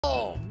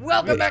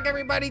Welcome back,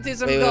 everybody, to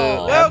some Wait,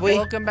 gold. have we?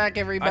 Welcome back,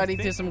 everybody,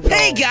 to some gold.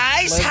 Hey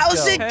guys, Let's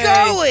how's go. it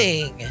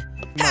going?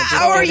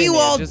 How are you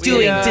all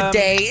doing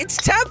today? It's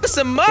time for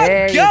some more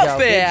There you go. Good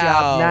Garfield.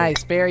 job.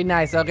 Nice, very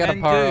nice. I'll get a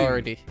And par Doom.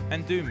 already.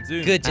 And Doom.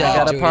 Good I job,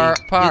 got a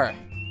par. Joey.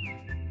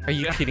 Are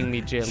you kidding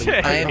me, Jelly?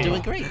 I am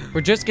doing great.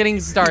 We're just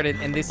getting started,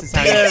 and this is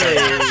how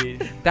you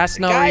do it. That's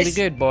not Guys, really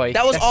good, boy.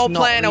 That was That's all not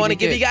planned. I want to really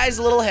give you good. guys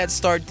a little head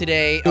start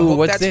today. I Ooh, hope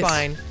what's that's this?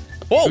 fine.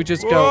 Whoa! We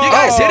just Whoa. go. You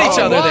guys hit each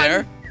Oh, other one.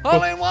 there.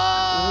 Hole in one.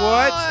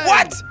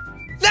 What?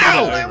 No!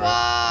 Hole in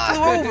one.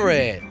 Flew over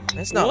it.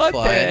 That's not What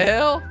fun. the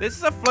hell? This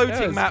is a That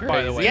floating was map,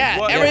 by the way. crazy. Yeah,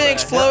 What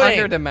everything's the floating.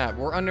 We're under the map.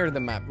 We're under the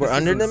map. We're This is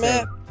under the insane.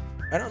 map?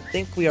 I don't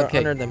think we are Okay.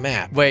 under the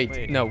map.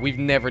 Wait, no, we've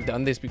never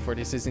done this before.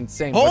 This is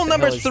insane. Hole What the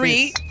number hell is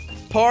 3.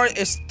 this? Par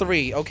is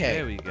 3. There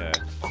Okay. we go.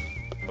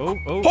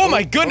 Oh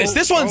my goodness,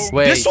 this one's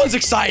Wait.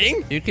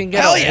 exciting. You can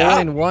get Hell a yeah. hole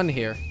in one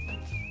here.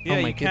 Yeah,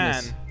 Oh my you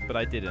goodness. can, but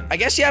I didn't. I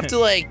guess you have to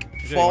like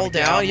You fall wanna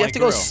get out down. of You my have to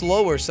go grill.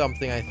 slow or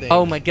something, I think.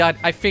 Oh my god,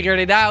 I figured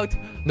it out.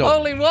 No,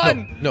 Hole in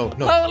one. No,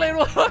 no. Hole in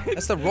one.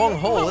 That's the wrong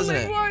hole, isn't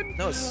in it? one.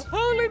 No, it's...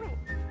 Hole in one.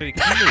 Really,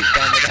 can you move?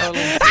 Damn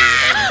it,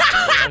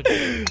 hole in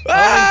two.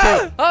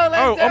 Ah! Hole in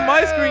Oh, two. on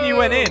my screen you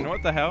went in.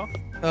 What the hell?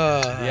 Yep,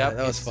 that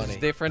was it's funny.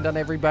 different on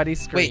everybody's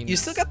screen. Wait, you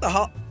still got the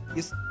hole?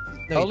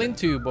 No, Hole you in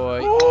two, boy.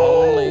 didn't.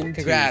 Hole in two.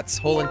 Congrats,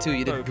 hole in 2.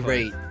 You did Okay.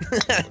 great.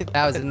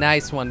 That was a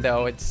nice one,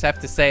 though. I just have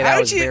to say that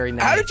was very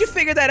nice. How did you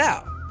figure that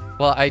out?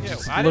 Well, I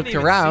just I didn't looked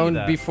even see around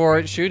that.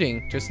 before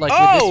shooting, just like with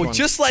this Oh, one.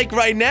 just like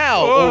right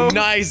now. Whoa. Oh,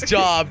 nice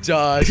job,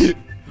 Josh.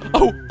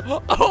 Oh!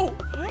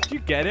 Did you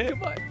get it?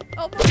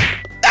 Oh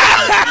my!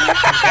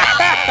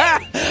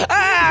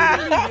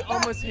 You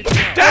almost hit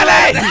me.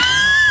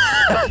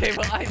 Okay,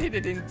 well, I did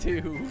it in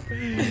 2.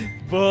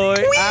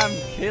 Boy, I'm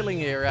killing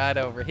it right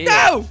over here.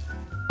 No!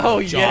 Oh,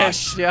 Josh.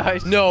 yes,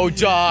 Josh. No, You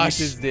Josh.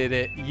 just did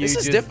it. You This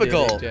is just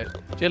difficult. Did it,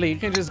 Josh. Jelly, you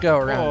can just go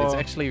around. It's Oh.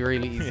 actually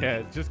really easy.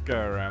 Yeah, just go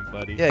around,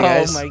 buddy. Yeah,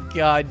 guys. Oh my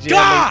god, Jelly.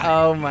 Gah!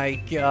 Oh my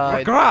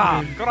god.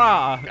 Gra, gra.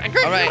 All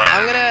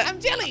right, I'm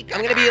Jelly.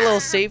 gonna be a little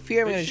safe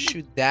here. I'm gonna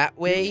shoot that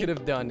You way. could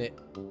have done it.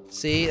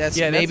 See, that's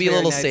Yeah, that's maybe a very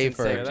little nice and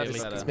safer. safe, Yeah, that's Jelly.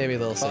 better. It's maybe a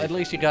little Well, at safer.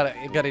 least you got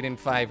it in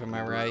 5, am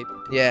I right?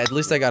 Yeah, at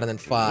least I got it in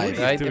 5. He's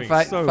Right? doing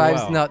The so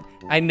five's well. not.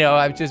 I know.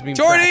 I've just been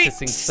Jordy,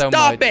 practicing so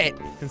stop much. it.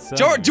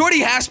 Concerned. Jordy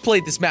has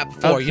played this map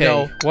before, Okay. you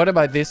know. What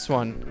about this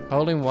one?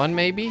 Hole in one,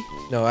 maybe?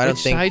 No, I don't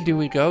Which think. side do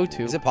we go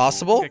to? Is it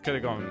possible? It could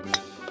have gone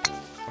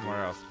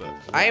somewhere else, but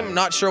I am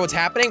not sure what's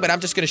happening, but I'm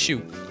just gonna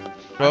shoot. I'm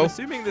Bro,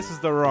 assuming this is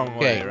the wrong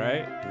way, Okay.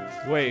 right?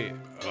 Wait.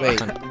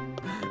 wait,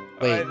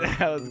 wait. That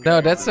was No,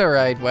 that's the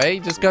right way.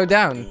 Just go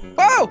down.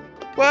 Whoa!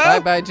 Bye Whoa!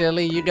 bye,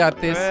 Jelly. You got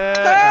this. Where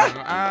am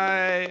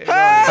I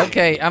going?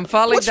 Okay, I'm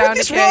falling What's with down the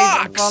these cave. I'm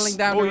rocks? falling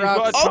down Oh, the you've got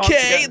rocks. a chance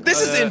Okay, to get,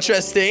 this is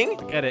interesting.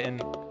 Get it in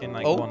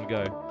like Oh. one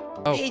go.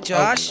 Oh, Hey,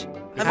 Josh,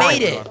 I Hi.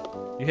 made it.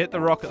 You hit the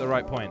rock at the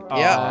right point.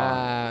 Yeah.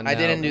 Ah, I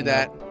didn't no, do no.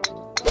 that.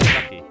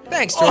 Lucky.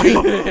 Thanks, Jordy.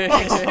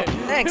 Thanks. Oh,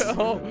 Thanks. Thanks,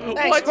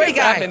 What great just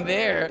guy. happened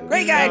there?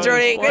 Great guy, No,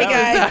 Jordy. Great what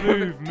guy. was that?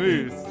 Smooth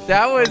moves.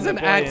 That was an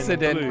boy in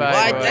accident, blue. by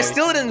Well, the way. I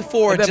still didn't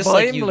forward, the just boy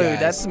like in you blue, guys,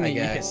 that's I me.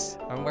 guess.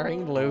 I'm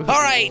wearing blue.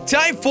 All right,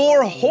 time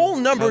for hole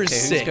number Okay,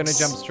 6. who's gonna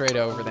jump straight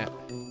over that?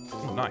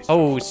 Oh, nice.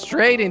 Oh,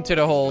 straight into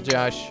the hole,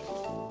 Josh.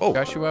 Oh.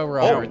 Joshua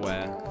Roberts.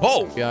 Nowhere.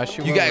 Whoa!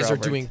 Joshua You guys are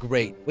Roberts. doing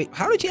great. Wait,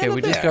 how did you Okay, end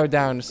we up just there? go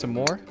down some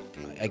more.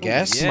 I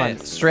guess. Yeah. Come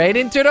on, straight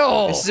into the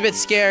hole. This is a bit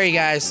scary,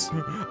 guys.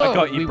 I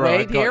got you, we bro. I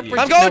wait got here you. for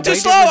I'm going too wait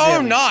slow. here for Oh, I'm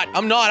Jelly. not.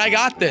 I'm not. I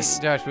got this.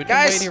 Josh, we can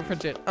Guys, wait here for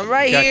Jelly. I'm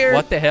right Josh, here.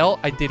 what the hell?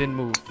 I didn't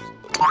move.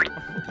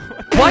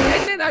 What?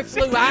 And then I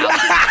flew out?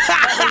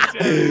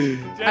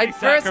 At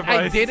first,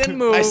 I didn't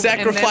move. I and then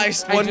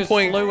sacrificed I one just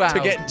point flew out.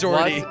 to get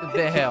Jordy. What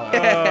the hell?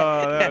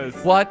 Oh, that was...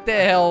 What the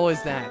hell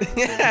was that?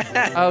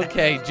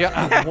 Okay,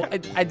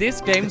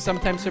 this game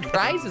sometimes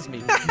surprises me.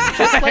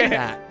 Just like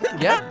that.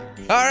 Yep.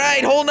 All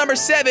right, hole number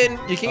 7.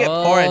 You can get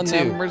par in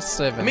 2. Number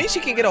 7. It means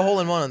you can get a hole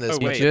in 1 on this. Oh,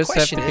 but you wait. the just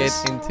have to question get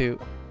is, into.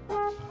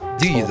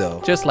 do you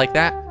though? Just like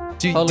that.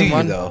 Do hole you in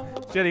one. though?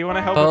 Jelly, you want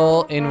to help?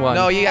 Hole in one.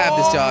 No, you have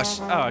this, Josh.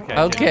 Oh, okay.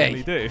 Okay.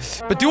 You do.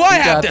 But do I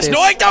You have got this? this. No,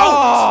 I don't.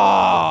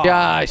 Oh!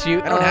 Gosh,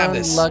 you I don't have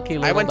this. unlucky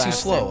little I went too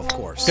bastard. slow, of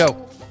course.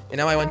 Go. And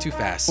now I went too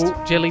fast.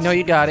 Oh, Jelly, no,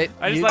 you got it.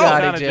 I just You like the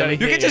got sound it, of Jelly.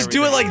 Jelly. You can just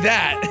do it like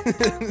that.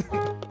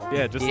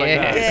 Yeah, just Yes,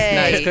 like that.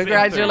 Yay. nice.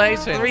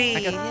 Congratulations. 3.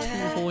 I got 2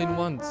 hole in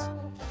ones.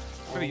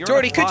 You're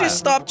Jordy, on could you fire.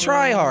 stop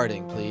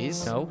try-harding,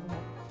 please? No.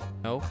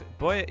 No.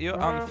 Boy, you're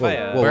Whoa,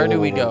 unfair. whoa, Where whoa, do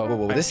we whoa, go? Whoa,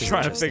 whoa, I'm this is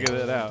trying to interesting.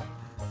 figure that out.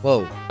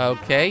 Whoa.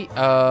 Okay. Okay.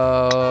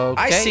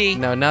 I see.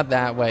 No, not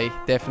that way.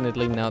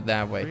 Definitely not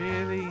that way.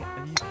 Really?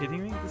 Are you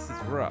kidding me? This is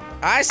rough.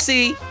 I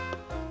see. So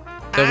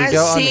we I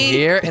go on see.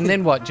 here, and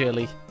then what,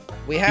 Jelly?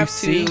 We have to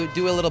see?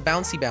 do a little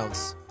bouncy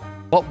bounce.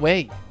 What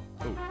way?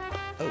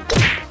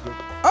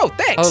 Oh,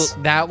 thanks.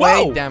 Oh, that way?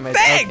 Whoa, Damn it.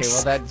 Thanks. Okay,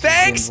 well, that just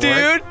Thanks,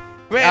 didn't work. dude.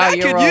 Man, Oh, I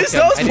you're could use welcome.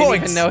 those I didn't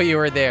points. even know you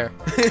were there.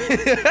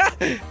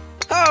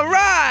 All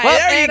right, Well,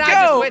 there you and I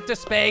just go. went to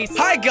space.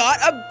 I got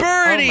a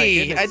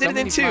birdie. goodness, I did so it in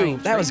many 2. flying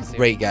That was trains here.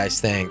 great,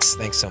 guys. Thanks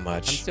so I'm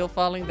much. still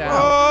falling down.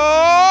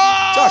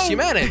 Oh! Josh, you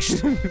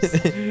managed.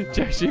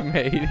 Josh, you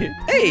made it.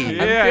 Hey,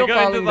 Yeah, still I got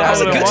falling into the down. that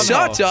was a hole in good one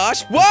shot, hole.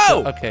 Josh.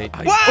 Whoa. Okay.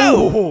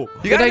 Whoa.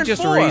 You got Could I it in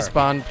just 4.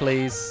 respawn,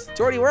 please?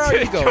 Jordy, where are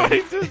you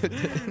going?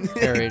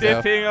 There we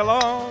go. Dipping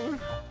along.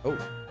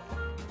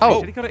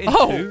 Oh, Did he got it in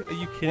oh. 2? Are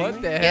you kidding What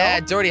me? the hell? Yeah,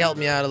 Jordy helped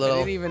me out a I little.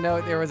 didn't even know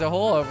there was a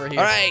hole over here.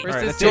 All right, Where's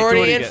All right, this let's see if dude? Jordy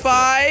Jordy in gets it.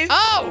 5. Of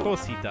Oh!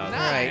 course he does. All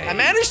right, I Nice.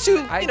 managed to,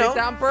 I you did know,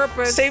 that on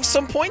purpose. save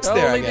some points there,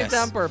 I Totally did guess.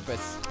 that on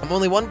purpose. I'm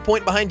only 1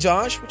 point behind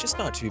Josh, which is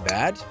not too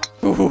bad.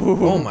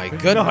 Oh my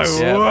goodness.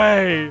 No Yeah.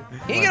 way. You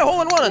can get a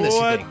hole in 1 on this, you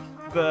What think?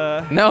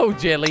 the? No,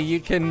 Jelly, you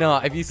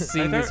cannot. Have you I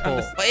seen don't this hole?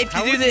 understand. Well, if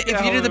How you do would the you get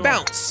a hole in 1?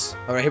 bounce.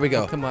 All right, here we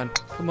go. Come on,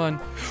 come on.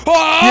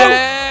 Oh!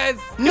 Yes!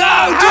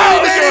 No,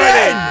 Jordy made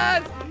it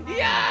in! Yes!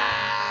 Yes!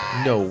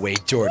 No way,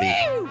 Jordy.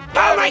 Woo!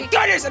 Oh my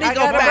goodness, I need to go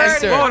got a bird.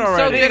 faster. I'm so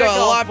already. I need good to go at a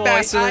golf, lot boy.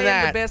 faster than I am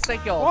that. the best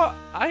at golf. What?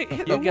 I hit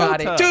You the got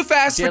water. it. Too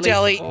fast for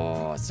Jelly.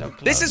 Oh, so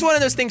close. This is one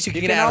of those things you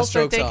can You get can out of also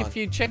strokes take on. a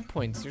few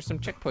checkpoints. There's some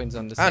checkpoints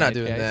on the side. I'm not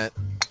doing guys. that.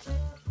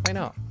 Why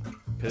not?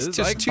 It's 'Cause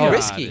just I too got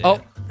risky. it. Oh,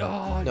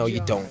 oh No,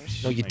 you don't.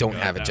 Josh. No, you my don't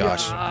God, have it, that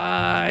Josh.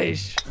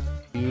 Gosh.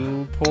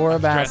 You poor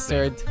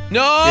bastard.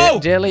 No!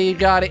 Jelly, you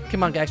got it.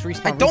 Come on, guys,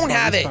 respawn. I don't respawn,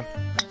 have it. respawn.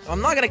 I'm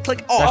not gonna click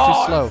That's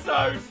off. too slow.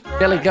 So strong.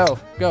 Jelly, go,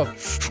 go.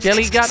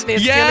 Jelly got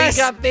this. Yes.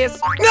 Jelly got this.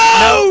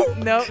 No!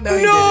 No, no,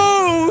 you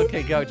No! didn't.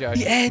 Okay, go, Josh.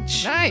 The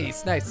edge.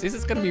 Nice, nice. This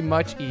is gonna be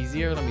much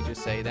easier. Let me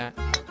just say that.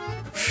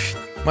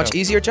 Much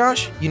easier,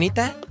 Josh? You need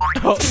that?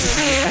 Oh,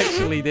 you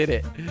actually did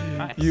it.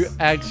 Nice. You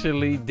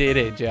actually did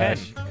it, 10.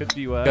 Josh. Could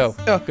be worse. Go,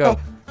 Oh, go. oh,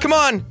 come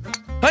on!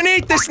 I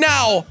need this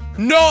now!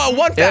 No,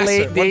 one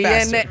Jelly faster. One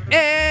faster.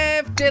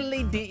 DNF.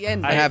 Jelly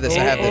DNF. I have this, I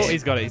have Oh, this.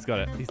 he's got it. He's got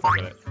it. He's got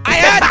it. I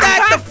had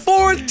that the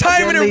 4th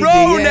time in a Jelly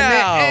row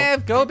now!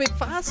 DNF. Go a bit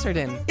faster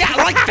then. Yeah,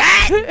 like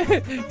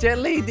that!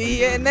 Jelly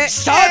DNF.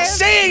 Stop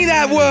saying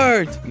that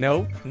word!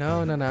 No,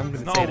 no, no, no. I'm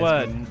gonna Not say a it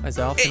word. as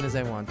often as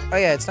I want. Oh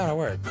yeah, it's not a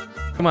word.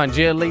 Come on,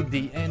 Jelly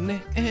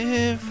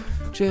DNF.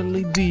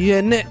 Jelly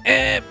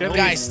DNF. Jelly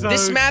Guys, so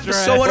this map is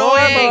stressed. so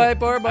annoying!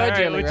 Poor boy, All right,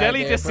 Jelly. well, right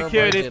Jelly there, just poor boy,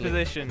 secured his Jelly.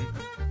 position.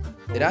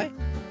 Did I?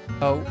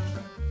 Oh.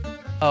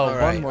 Oh, All one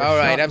right, more all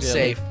right, shot, I'm Jelly.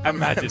 safe.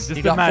 Imagine. Just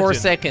You got imagine. 4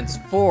 seconds.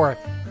 4,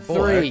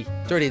 3.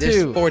 30, there's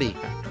 2. 40. Okay,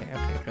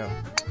 go.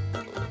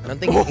 I don't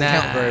think you can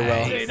count very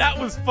well. Hey, that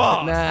was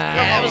fast. Nah,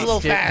 Yeah, it was a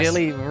little fast.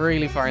 Jelly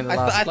really far in the I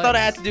last thought I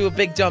place. had to do a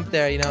big jump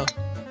there, you know.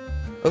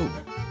 Oh,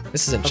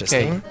 this is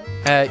interesting.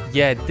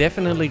 Yeah,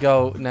 definitely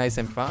go nice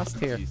and fast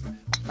here.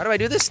 How do I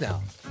do this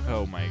now?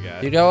 Oh my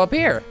god. You go up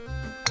here.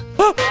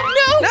 No!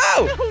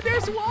 No,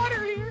 there's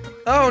water here.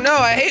 Oh no,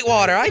 I hate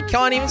water. I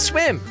can't even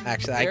swim.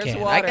 Actually, I There's can.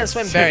 I water. can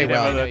swim very Yeah,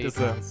 well. but- You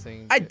can't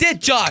sing. I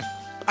did, Josh.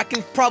 I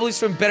can probably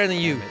swim better than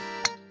you.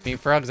 I mean,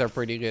 frogs are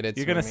pretty good at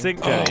You're gonna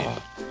swimming. sink, Jelly.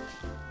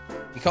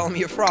 You calling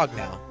me a frog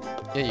now?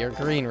 Yeah, you're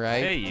green,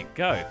 right? There you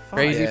go. Fine.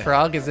 Crazy yeah.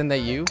 frog, isn't that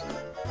you?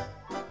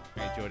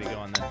 Hey, Jordy, go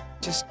on then.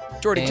 Just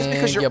Jordy, just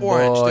because And you're ya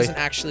orange boy. doesn't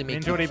actually Me make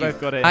and you Jordy cute.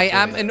 both got it. I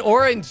am an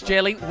orange,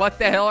 Jelly. What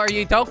the hell are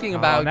you talking Oh,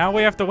 about? now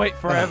we have to wait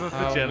forever for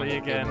Oh Jelly my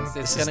again. goodness,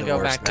 This It's is gonna the go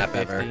worst back to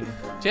map ever. 15.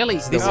 Jelly,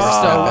 the this is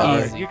worst so map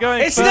ever. easy. You're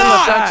going It's further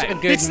not! back. Such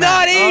a good It's map.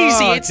 not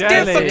easy. Oh, it's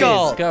Jelly.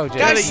 difficult. Go, Guys,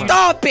 Jelly.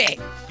 stop it!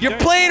 You're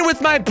playing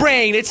with my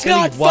brain. It's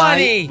Jelly, not why,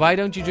 funny. Why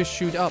don't you just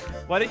shoot up?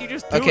 Why don't you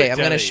just do Okay, it, I'm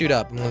gonna Jelly? shoot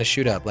up. I'm gonna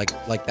shoot up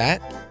like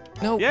that.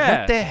 No, Yeah,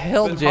 what the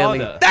hell, but Jelly?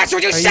 harder. That's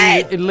what you Are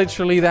said. you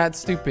literally that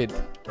stupid?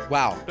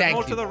 Wow. But Thank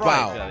more you. to the right,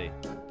 Wow. Jelly.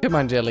 Come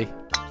on, Jelly.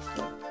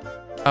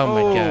 Oh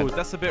my god.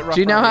 That's a bit rough.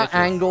 Do you know around how the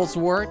edges. angles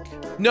work?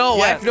 No, I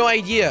Yeah. have no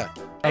idea.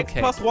 X Okay.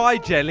 plus Y,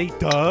 Jelly.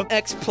 Duh.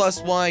 X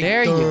plus Y.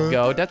 There you duh.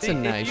 go. That's a If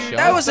nice you- shot.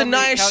 That was a Some of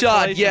the nice shot.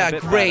 calculation Yeah, a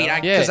bit great.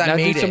 better. yeah. Because I Now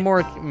made do it. some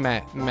more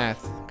math.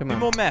 Come Do on.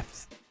 more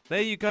maths. There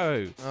you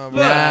go. All Look.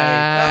 Nice.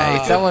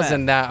 Ah. That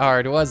wasn't that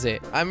hard, was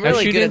it? I'm Now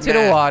really shoot good into at the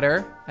math.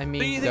 water. I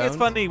mean, Do you think it's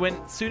funny when,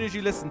 as soon as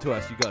you listen to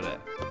us, you got it?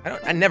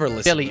 I never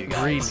listen Jelly, to you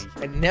guys.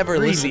 really? I never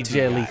Really, listen to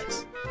Jelly? you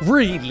guys.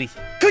 Really?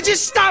 Could you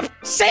stop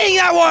saying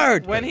that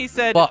word? When he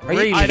said, What, Are you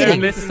really? I You don't kidding?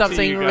 need to listen stop to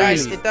saying you really.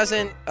 Guys, it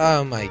doesn't.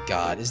 Oh my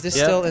God, is this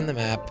Yep. still in the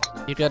map?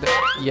 You got it.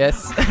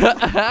 Yes.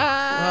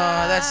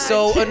 Oh, that's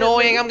so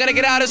annoying. I'm gonna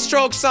get out of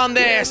strokes on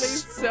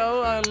this.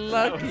 So that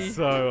unlucky. was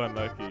so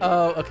unlucky.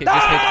 Oh, okay.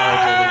 Just hit R,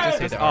 Jelly. Just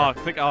hit Just R. R.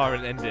 Click R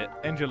and end it.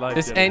 End your life,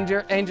 Just Jelly.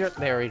 end your.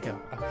 There we go.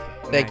 Okay.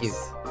 Thank you.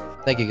 nice.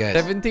 Thank you, guys.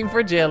 17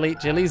 for Jelly.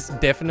 Jelly's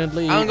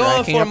definitely I'm going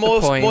racking for up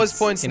the most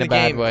points in in a the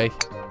bad game. way.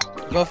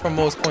 Go for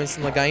most points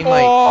in the game,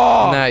 like.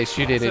 Oh! Nice,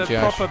 you did It's it,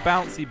 a Josh. proper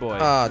bouncy boy.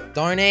 Oh,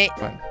 darn it.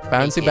 Come on. Bouncy,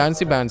 Thank you.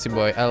 bouncy, bouncy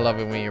boy. I love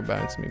it when you're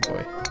bouncy me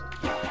boy.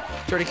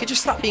 Jordy, could you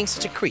stop being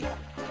such a creep?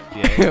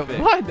 yeah, it's a bit-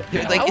 What?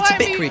 Yeah, like, Why it's a am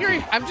bit I being creepy.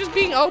 creep? I'm just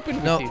being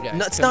open No, with you guys.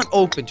 no, it's Come not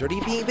open, Jordy.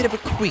 You're being a bit of a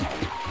creep.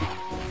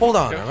 Hold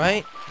on, all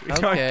right?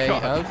 Oh my Okay,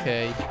 God.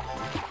 okay.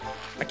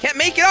 I can't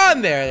make it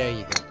on there. There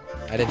you go.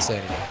 I didn't say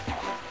anything.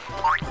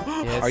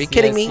 Yes, Are you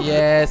kidding yes, me?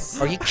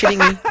 Yes. Are you kidding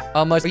me?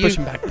 Almost Are push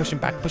you- him back, push him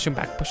back, push him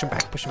back, push him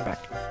back, push him back.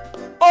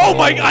 Oh! Oh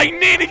my! I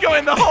nearly got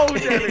in the hole,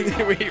 Jelly.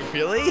 Wait,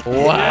 really?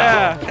 Wow.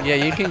 Yeah. Yeah,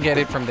 you can get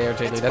it from there,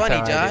 Jelly. It's That's funny,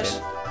 how Josh.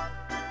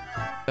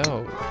 I did it.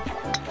 Oh.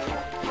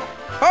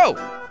 Oh!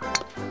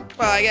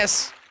 Well, I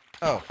guess...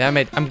 Oh. Damn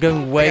it, I'm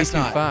going way guess too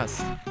not.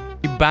 fast.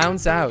 You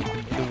bounce out.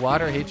 The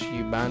water hits you,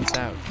 you bounce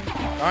out.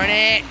 Darn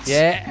it!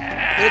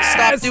 Yeah. Dude,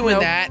 stop doing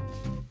that.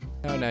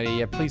 No, no,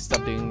 yeah, please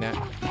stop doing that.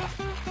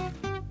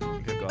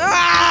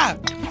 Ah!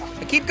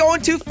 I keep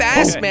going too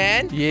fast, Okay.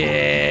 man.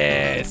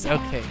 Yes.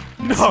 Okay.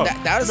 No,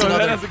 That was no,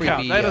 another that doesn't creepy,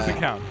 count. That doesn't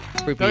count.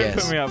 Creepy Don't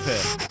ass. put me up here.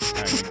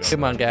 There you go.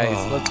 Come on, guys.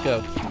 Oh. Let's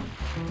go.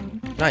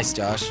 Nice,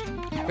 Josh.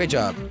 Great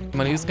job.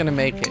 Come on, who's gonna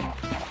make it?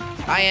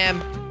 I am.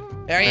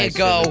 There you Nice,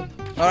 go. Jimmy.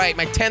 All right,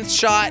 my 10th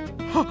shot.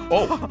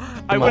 Oh,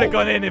 I Come would have on.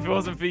 gone in if it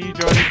wasn't for you,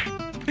 Jordan.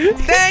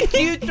 Thank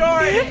you,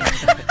 Jordan.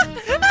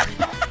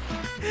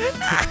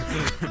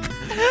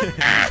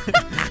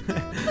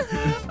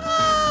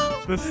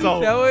 The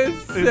salt. That was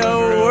is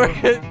so unreal.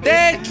 worth it.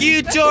 Thank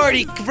you,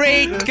 Jordy.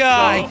 Great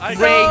guy. I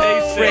Great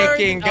got it.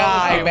 freaking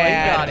guy, okay,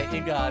 man. You got it.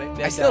 You got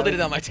it. I still did it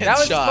on my 10th That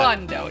was shot.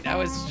 fun, though. That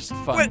was just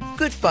fun.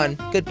 Good fun.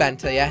 Good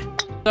banter, yeah.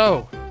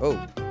 So,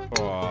 Oh,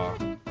 Oh.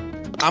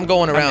 I'm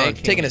going around,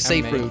 making taking it, a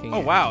safe I'm route. making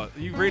Oh it. wow,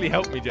 you really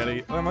helped me,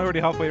 Jelly. I'm already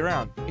halfway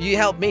around. You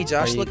helped me, Are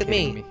Josh. you Look at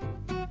kidding me.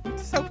 We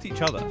just helped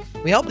each other.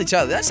 We helped each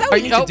other. That's how Are we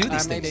you- need to oh, do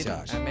these I made things, it.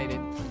 Josh. I made it.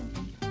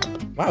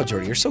 Wow,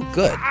 Jordy, you're so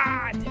good.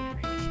 Ah, I didn't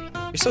really kidding.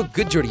 You're so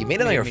good, Jordy. You made it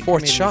Come on hit your me, 4th come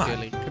hit shot. Me,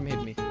 Jelly. Come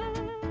hit me.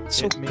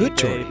 So Hit me, good,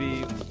 Jordy.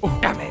 baby.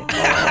 Damn it.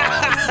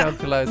 Oh, so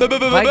close.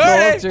 Birdie. My goal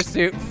is just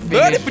to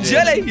Birdie finish for it.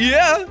 Jelly,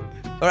 yeah.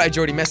 All right,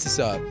 Jordy, mess this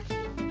up.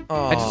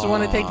 I just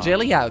want to take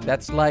Jelly out.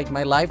 That's like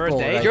my life For a goal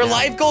day? right Your now.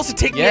 life goal is to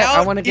take me Yeah, out?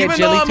 I want to get even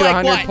Jelly though I'm to like,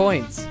 100 what?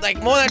 points.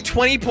 Like more than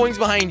 20 points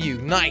behind you.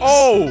 Nice.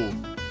 Oh!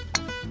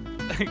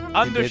 that,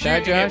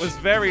 Undershooting Josh? it was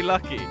very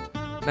lucky.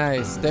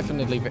 Nice,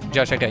 definitely.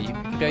 Josh, I got you.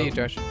 I got you,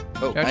 Josh.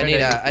 Oh, Josh, I need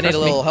got you. a Trust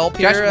little me. help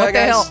here, Josh, what the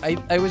guys.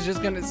 hell? I was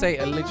just gonna say,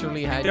 I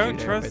literally had I don't you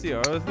there, trust but you.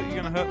 I thought you were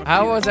gonna hurt my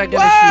How feelings. was I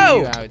gonna Whoa! shoot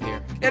you out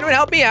here? Anyone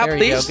help me out, There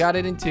you please? go. Got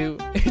it in 2.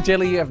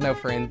 Jelly, you have no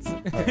friends.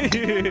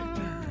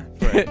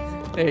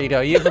 Friends. There you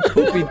go. You have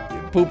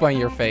a poop on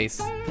your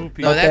face.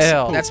 Poopy. No, What the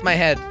hell? that's my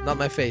head, not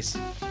my face.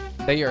 Is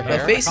that your My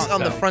hair? face is can't on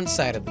the tell. front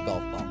side of the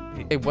golf ball.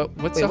 Hey, what's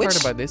Wait, so hard which-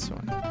 about this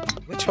one?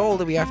 Which hole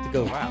do we have to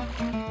go?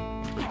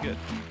 Wow. Pretty good.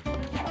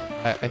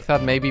 I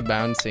thought maybe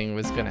bouncing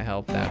was gonna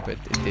help that, but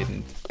it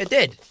didn't. It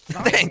did.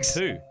 Thanks.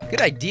 Two.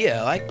 Good idea.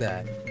 I like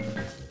that.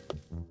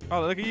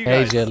 Oh, look at you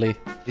Hey, guys. Jelly.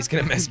 He's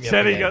gonna mess me up.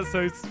 Jelly again. got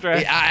so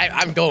stressed.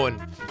 I'm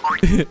going.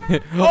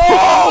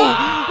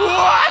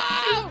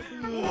 Oh!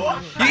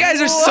 You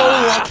guys are so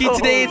lucky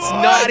today. It's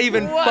not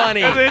even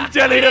funny. And then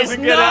Jelly It's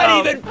doesn't get not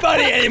out. even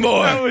funny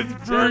anymore. That was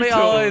Jelly brutal.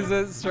 always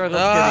struggles getting it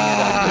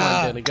out. Come Ah.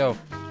 on, Jelly, go.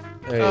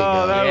 There you Oh,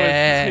 go. that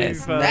Yes, was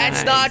too fun. That's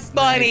Nice, not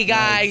funny, nice,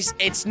 guys.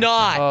 It's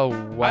not. Oh,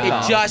 wow.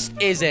 It just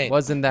isn't.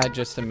 Wasn't that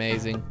just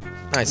amazing?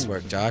 Nice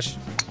work, Josh.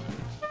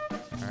 All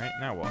right,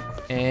 now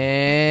what?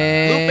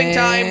 And Looping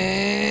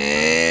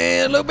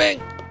time.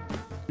 Looping.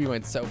 We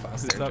went so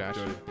fast Who's there, up,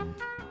 Josh. Jordy?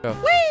 Go.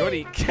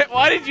 Jordy,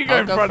 why did you go I'll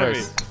in go front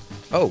first.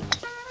 Oh,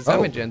 Because I'm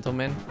Oh. a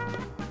gentleman.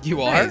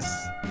 you are? Nice.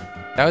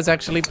 That was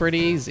actually pretty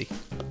easy.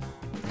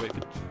 of me? Wait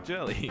for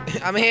Jelly.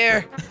 I'm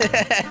here.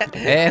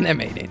 And I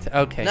made it.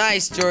 Okay.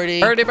 Nice, Jordy.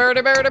 Birdie,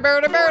 birdie, birdie,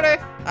 birdie,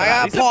 birdie. I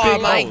got These are paw,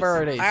 big Mike. holes.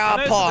 Birdies. I got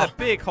Those paw. are the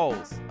big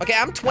holes. Okay,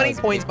 I'm 20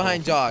 That's points big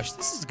behind Josh.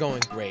 This is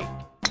going great.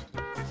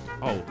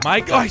 Oh my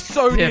god, I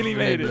so nearly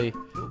made Definitely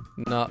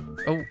it. not.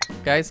 Oh,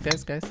 guys.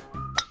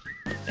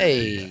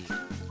 Hey.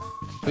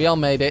 We all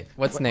made it.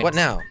 What's next? What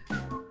now?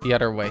 The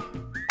other way.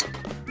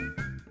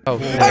 Oh, I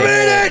great.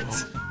 made it!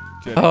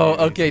 Jelly Oh, made it.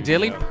 okay.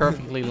 Jelly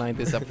perfectly lined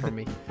this up for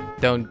me.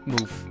 Don't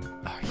move.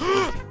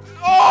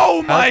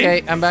 Oh my!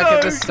 Okay, I'm back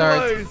at the start.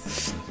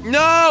 Close.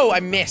 No, I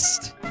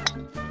missed.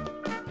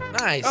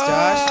 Nice,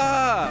 Josh.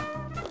 Ah!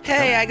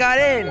 Hey, I got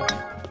in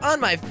on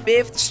my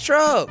 5th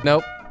stroke.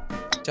 Nope.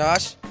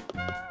 Josh.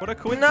 What a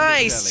coincidence.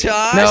 Nice, Jelly.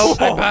 Josh.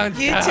 No, I bounced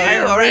You out. too. I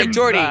All right, rimmed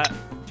Jordy. that.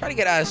 Try to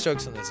get out of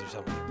strokes on this or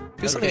something.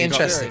 Do something Okay, got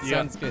interesting. it. Sure,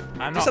 sounds good.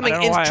 I'm Do not, something I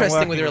don't know why I'm interesting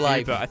with working your you,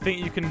 life. but I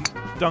think you can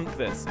dunk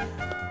this.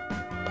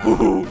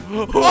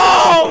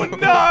 Oh no!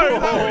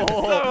 That, was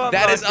so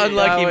That is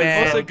unlucky, That was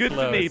man. Also good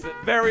for me, Close.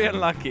 but very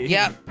unlucky.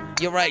 Yep,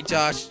 you're right,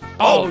 Josh.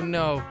 Oh,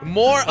 no.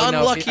 More Oh, no,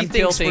 unlucky I'm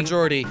things tilting. for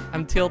Jordy.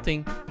 I'm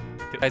tilting.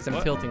 Guys, I'm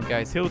What? tilting,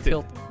 guys.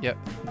 Tilted. Yep,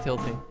 I'm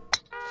tilting.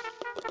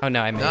 Oh,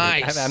 no, I made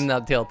Nice. it. I'm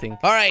not tilting.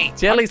 All right,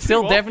 Jelly I'm too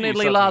still off you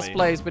definitely last suddenly.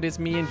 place, but it's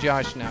me and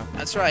Josh now.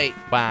 that's right.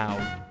 Wow.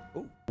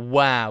 Ooh.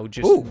 Wow,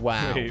 just Ooh.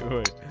 wow. Wait.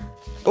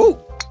 Ooh, ooh,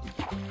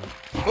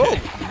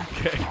 Okay.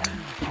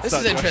 this Start, is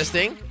Josh.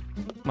 interesting.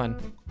 Come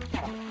on.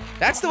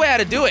 That's the way how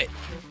to do it.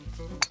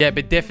 Yeah,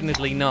 but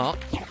definitely not.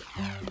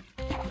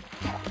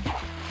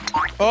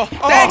 Oh,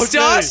 Thanks,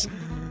 Jelly. Josh.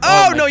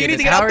 Oh, my no, you need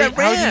to goodness. get How up are that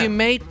you- How do you ramp.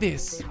 make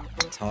this?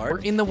 It's We're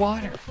hard. in the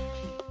water.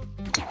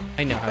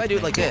 I know how If I to do it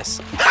make like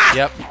this.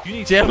 Yep. You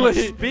need so much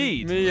Jelly.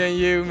 speed. Me and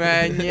you,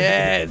 man.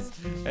 Yes.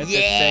 At the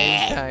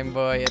Yeah. same time,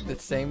 boy. At the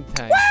same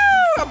time.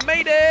 Woo, I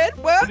made it.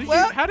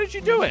 Well, How did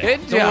you do it?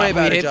 Good job. don't worry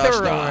about we it, hit Josh. the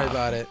Don't worry rock.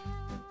 about it.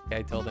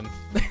 I told him.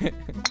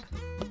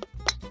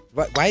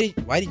 Why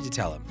did you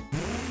tell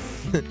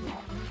him?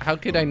 How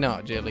could I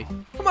not, Jelly?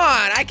 Come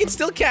on, I can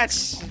still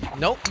catch.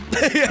 Nope,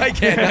 I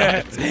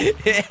cannot.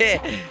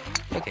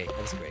 Okay,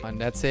 that's great. And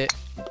that's it.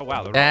 Oh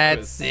wow, the rock That's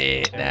was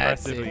it.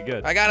 That's impressively it.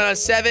 good. I got it on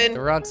 7. The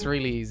rock's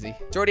really easy.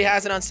 Jordy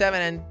has it on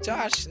 7, and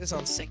Josh is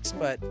on 6,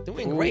 but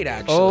doing great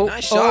actually. Oh,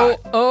 Nice shot.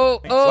 Oh,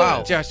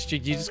 Wow. Josh, you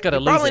just gotta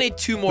lose Probably it. need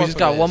 2 more. We just for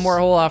got this. one more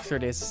hole after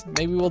this.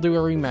 Maybe we'll do a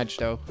rematch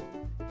though.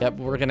 Yep,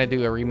 we're gonna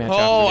do a rematch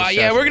Oh, after this,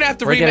 yeah, Josh. we're gonna have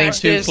to We're getting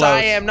rematch too this. close.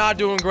 I am not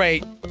doing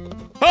great.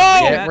 Oh!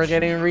 Yeah, we're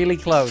getting really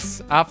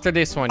close. After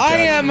this one, Josh. I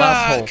am.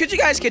 Last hole. Could you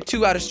guys get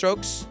 2 out of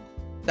strokes?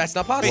 That's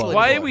not possible. Wait,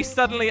 why anymore. are we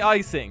suddenly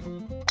icing?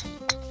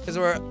 Because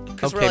we're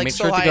Okay, like make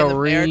so sure to high go in the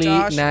air, really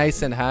Josh.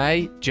 nice and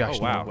high. Josh,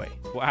 Oh wow. no way.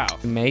 Wow.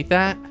 You made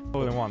that?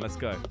 Hole in one, let's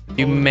go.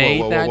 You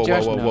made that, whoa,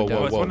 Josh? whoa, No, whoa,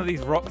 don't. Oh, it's whoa. one of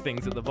these rock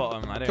things at the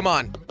bottom. I don't. Come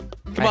on.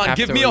 Come I on, have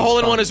give to me a hole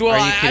in one respawn. as well. Are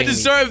you I kidding me?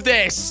 deserve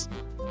this.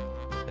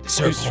 I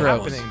deserve What's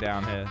strokes. happening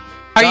down here?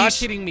 Are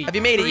Josh, you kidding me? have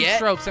you made it 3 yet?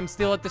 strokes. I'm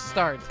still at the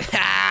start.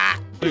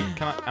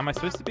 Luke, am I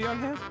supposed to be on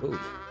here?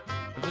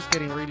 I'm just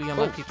getting really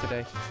unlucky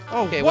today.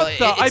 Oh, Okay, what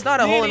well, the? it's not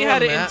a hole in nearly one,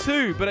 had it Matt.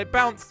 in 2, but it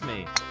bounced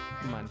me.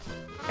 Come on.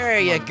 There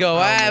you go. Oh I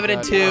my have it in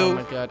God, 2. Oh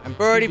my God. I'm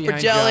Birdie too for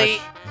behind Jelly.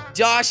 Josh.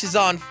 Josh is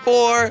on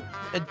 4.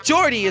 And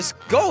Jordy is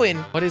going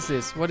What is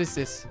this? What is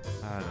this?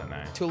 I don't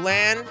know. to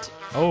land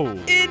Oh.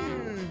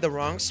 in the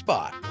wrong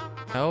spot.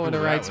 Oh, in the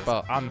Ooh, right that was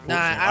spot. Unfortunate. Nah,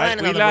 I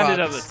landed we on the landed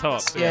rocks. at the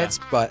top. Yeah, it's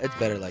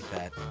better like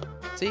that.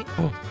 See?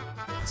 Oh.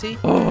 See?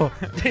 Oh.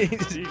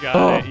 You got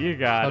Oh. it. You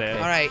got Okay. it.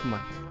 All right. Come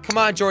on. Come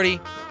on,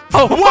 Jordy.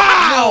 Oh,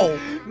 Wow!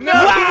 No!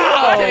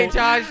 Wow! Okay,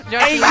 Josh.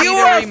 Josh, Hey, we need you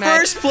a are rematch.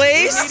 first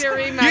place. We need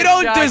a rematch, You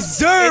don't Josh.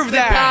 deserve It's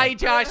that. a tie,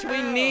 Josh.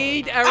 We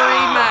need a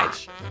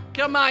rematch.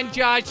 Come on,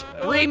 Josh.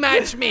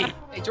 Rematch me.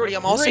 Hey, Jordy,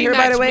 I'm also rematch here,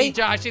 by the way. me,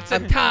 Josh. It's a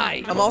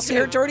tie. I'm also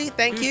here, Jordy.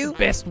 Thank Who's you. the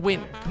best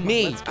winner? Come on,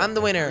 Me. let's go. I'm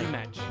the winner.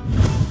 Rematch.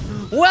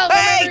 Welcome,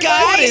 Hey, everybody.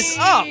 guys. What is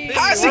up?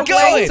 How's it We're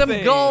playing going?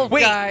 some golf,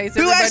 Wait, guys.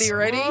 who has-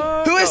 Everybody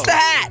ready? Who is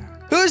that?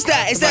 Who's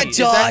that? Is that Wait,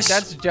 Josh?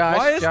 That's Josh.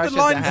 Why is Josh the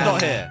lines hat.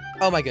 not here?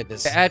 Oh my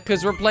goodness.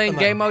 Because we're playing Oh my-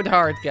 game mode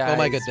hard, guys. Oh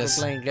my goodness.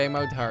 We're playing game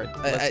mode hard.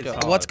 Let's go.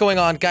 What's going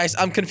on, guys?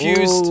 I'm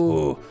confused.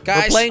 Ooh,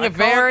 Guys, we're playing I a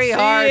very can't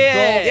see hard it.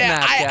 golf Yeah,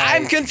 map, guys.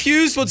 I'm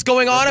confused what's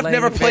going on. We're I've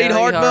never playing played a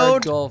hard very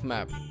mode. golf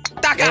map.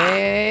 Taka!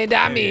 And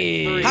I'm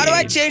in. How do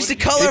I change the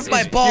color This of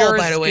my is ball, pure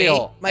by the way?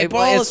 skill. My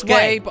ball is white.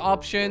 Escape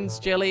options,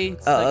 Jelly.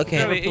 It's Oh, like okay.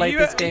 you've never Really, played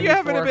this game you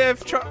having before. a bit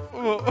of trouble?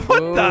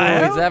 What Ooh, the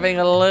hell? He's having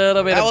a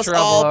little bit That of was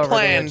trouble all over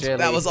planned. there, Jelly.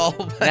 That was all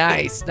planned.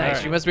 Nice, nice.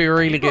 Alright. You must be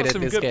really Got good at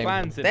some this good game.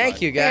 plans in Thank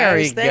life. you, There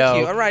guys. you Thank go.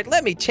 you. All right,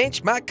 let me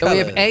change my So color. we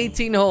have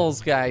 18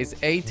 holes, guys.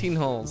 18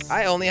 holes.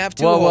 I only have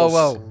 2 Whoa, whoa, holes.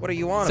 whoa. What are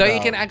you on So about?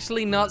 you can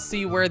actually not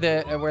see where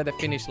the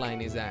finish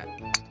line is at.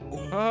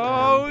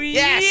 Oh,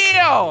 Yes!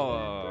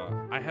 yeah!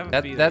 I have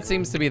a feeling. That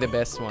seems to be the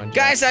best one.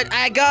 Guys, I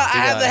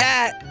have the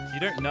hat. You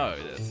don't know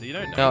this. You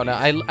don't know. No,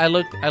 I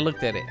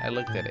looked at it. I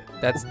looked at it.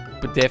 That's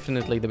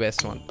definitely the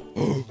best one.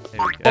 There we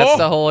go. That's Oh!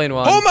 the hole in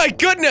one. Oh my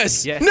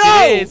goodness! Yes, no!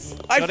 it is.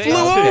 I Got it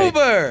flew into.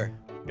 over.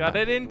 Got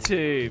it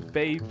into,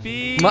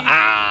 baby.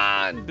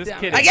 Damn Just it.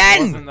 kidding. Again!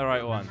 It wasn't the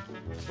right one.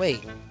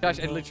 Wait, Gosh,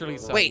 I literally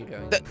saw wait.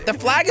 him going. The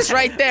flag is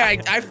right there.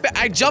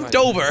 I jumped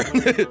over.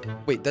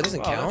 Wait, that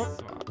doesn't Oh, count. that's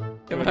smart.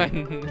 Come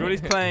on. Jordy's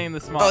playing the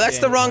smart Oh, that's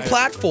the game. wrong I-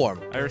 platform.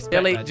 I respect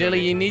Jelly, that, Jelly,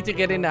 you need to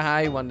get in the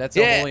high one. That's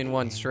a Yeah. hole in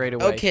one straight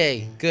away.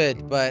 Okay,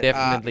 good, but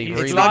Definitely He's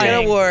it's not rematch. gonna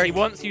lying. work. He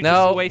wants you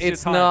No, to waste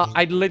it's your time. not.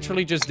 I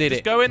literally just did Just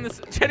it. go in the.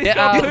 Jelly's Yeah,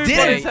 got you poop on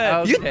didn't. his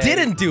head. You Okay.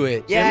 didn't do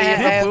it. Yeah, Jelly, I you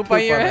have have poop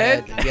on your my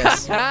head?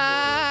 Yes.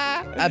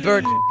 Ah, A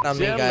bird on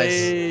me, guys.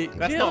 Jelly. That's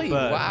not Jelly,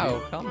 bird.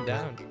 wow, calm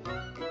down.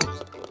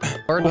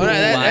 Bird Oh, no, poop's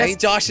that's white.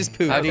 Josh's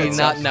poop. How do you That's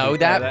not Josh's know poop.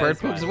 that? that Bird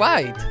is poop's fine.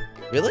 white.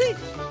 Really?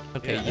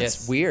 Okay, Yeah, yes.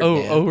 that's weird, Oh,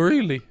 man. oh,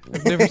 really?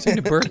 I've never seen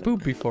a bird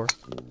poop before.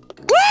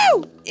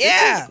 Woo!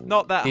 Yeah.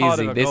 Not that hard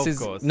Easy. of a This golf is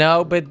course.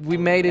 no, but we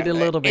made it a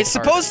little bit. It's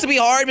supposed to be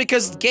hard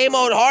because game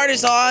mode hard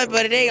is on,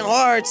 but it ain't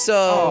hard, so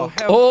Oh,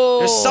 hell. Oh,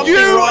 there's something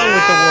wrong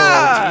with the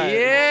world.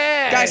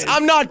 Yeah, Guys,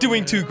 I'm not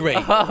doing too great.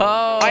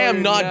 Oh, I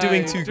am not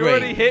doing nice. too Jordy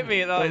great. hit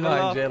me at like Come the on,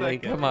 last Jelly.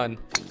 second. Come on.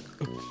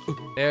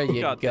 There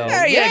you God go. damn.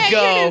 There you yeah,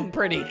 go. You're doing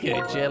pretty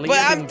good, Jelly. But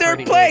You're I'm doing third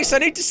pretty place. I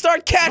need to start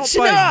Not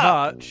catching by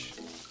up. much.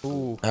 Good.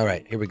 Ooh, All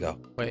right, here we go.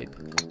 wait.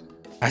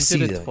 I Into see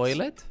the this.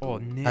 toilet? Oh, I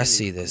nearly.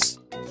 see this.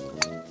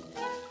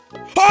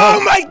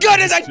 Oh my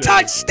goodness, I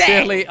touched it!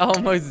 Jelly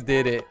almost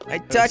did it. I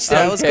touched it.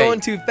 I was Okay, going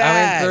too I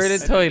fast. went through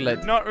the toilet.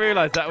 Did not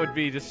realize that would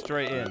be just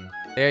straight in.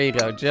 There you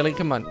go, Jelly.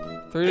 Come on,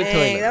 through the Dang,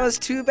 toilet. that was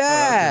too Oh, that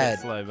bad.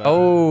 was a bit slow, bud.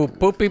 Oh,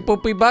 poopy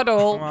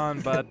butthole. Come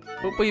on, bud.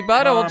 Poopy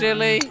butthole,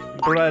 Jelly.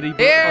 Bloody.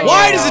 Here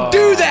Why you does go. it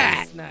do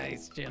that?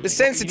 Nice, Jelly. The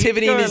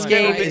sensitivity in this Go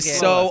game again. is Go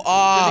so again.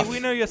 off. We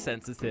know you're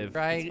sensitive.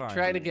 Try It's fine.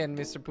 it again,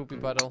 Mr. Poopy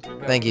Butthole.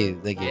 Go. Thank you,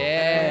 thank you.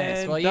 Yes,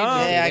 And well you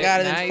done. did Yeah, I got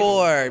it Nice. in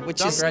 4,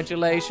 which is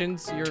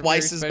Congratulations, you're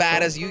twice very as bad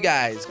special. as you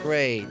guys.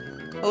 Great.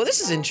 Oh,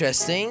 this is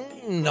interesting.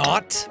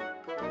 Not.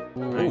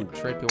 Ooh,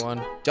 tricky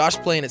one. Josh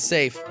playing it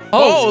safe.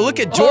 Oh, look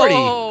at Jordy.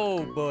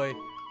 Oh boy.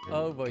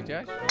 Oh boy,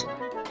 Josh.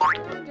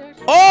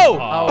 Oh!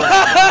 Oh,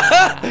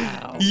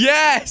 wow.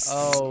 Yes!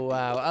 Oh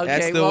wow. Okay,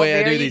 That's the well way I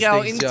there do you these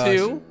go. things, in Josh.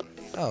 2.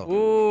 Oh.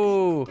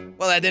 Ooh.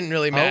 Well, that didn't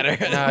really matter.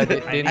 No, it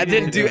didn't. I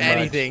didn't do much.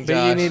 anything,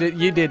 But Josh.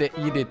 you did it.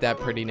 You did that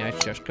pretty nice,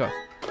 Josh. Go.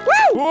 Woo!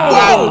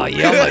 Oh,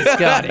 you almost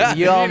got him.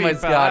 You Really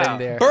almost fell got out. him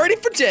there. Birdie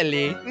for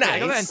jelly. I got that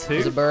Nice. in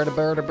It's a two.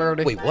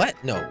 birdie. Wait, what?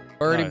 No.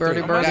 Birdie, No,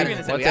 birdie, two. birdie. I got it.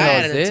 What We the hell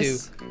added is it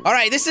this? too. All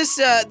right, this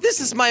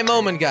is my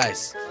moment,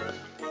 guys.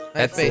 I have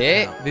That's faith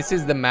it? now. This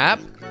is the map?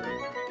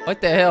 What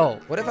the hell?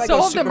 What if I Some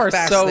go of them super are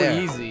fast so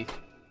there? easy.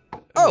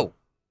 Oh,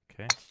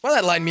 Okay. well,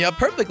 that lined me up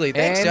perfectly.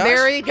 Thanks, And Josh.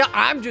 there you go.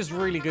 I'm just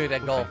really good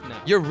at golf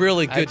now. You're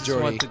really I good, just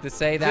Jordy. wanted to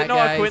say Is that, it not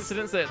guys. a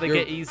coincidence that they You're-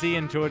 get easy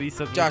and Jordy's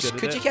suddenly Josh, good at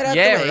could it? you get out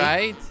Yeah, the way?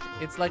 right?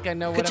 It's like I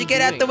know what Could I'm you get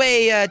doing. out the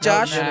way,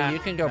 Josh? No, Nah, you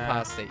can go nah.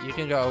 past it. You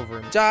can go over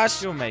him.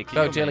 Josh. You'll make it.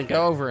 Go, you'll Jelly, make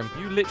go it. over him.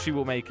 You literally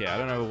will make it. I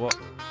don't know what.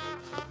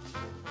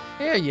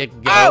 There you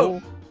go.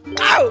 Ow!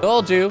 Ow!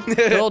 Told you.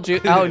 Told you.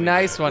 Oh,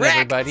 nice one, Wrecked.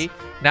 everybody.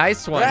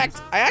 Nice one.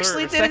 Correct. I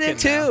actually For a did it in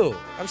second two.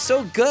 I'm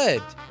so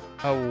good.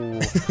 Oh.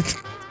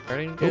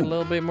 Starting to get a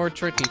little bit more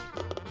tricky.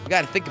 We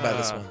gotta think about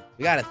this one.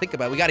 We gotta think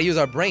about it. We gotta use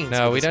our brains.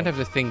 No, for we this don't one.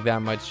 have to think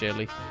that much,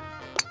 Jelly.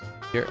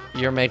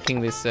 You're making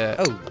this.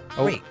 Oh,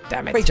 great.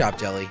 Damn it. Great job,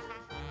 Jelly.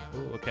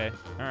 Ooh, okay.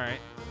 All right.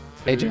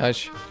 Hey,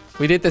 Josh.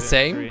 We did the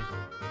same. Three.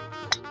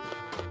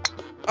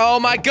 Oh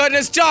my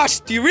goodness, Josh!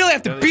 Do you really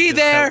have to Jelly be just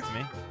there? helped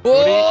me.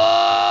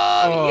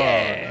 Oh, Oh,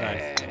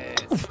 yes.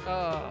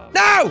 Oh.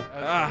 No!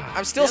 Ah,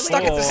 I'm still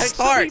stuck at the Jelly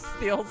start.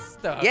 Still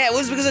stuck. Yeah, it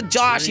was because of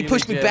Josh. He Really,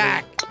 pushed me Jelly.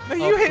 back. No,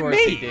 you Of hit course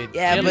me. he did.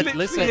 Yeah, Jelly, but- You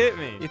listen. literally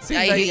hit me. It seems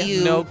I like hit you you.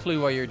 have no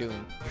clue what you're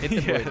doing. Hit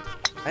the Yeah. wood.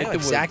 I Hit know the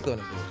exactly what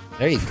I'm doing.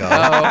 There you go.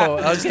 Oh,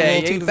 Just a okay.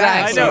 little too Exactly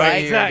fast, I know what right?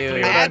 you're exactly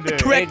doing. what I I'm had the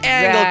doing. correct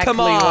angle. Come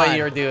Exactly what on.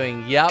 you're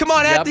doing. Yep. Come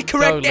on, I yep, had the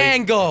correct totally.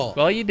 angle.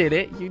 Well, you did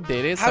it. You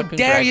did it. How so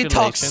dare you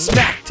talk congratulations.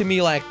 smack to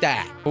me like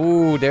that?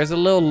 Ooh, there's a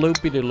little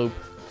loopy-de-loop.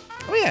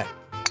 Oh yeah.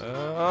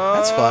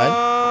 That's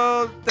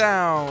fun.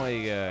 Down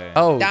we go.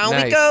 Oh, Down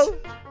nice. we go.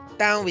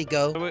 Down we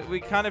So go. we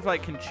kind of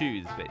like can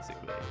choose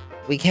basically.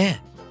 We can.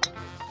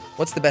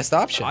 What's the best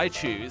option? I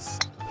choose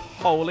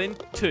hole in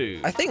two.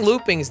 I think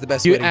looping is the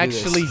best You way to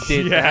actually do this.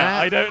 did yeah,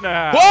 that? I don't know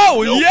how.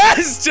 Whoa!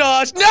 Yes,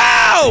 Josh.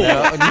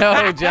 No!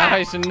 No,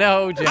 Josh.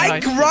 No, Josh. I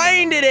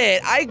grinded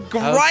it. I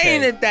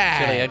grinded Chili,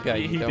 I that.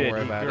 got you. He Don't did,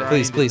 worry he about it. grinded.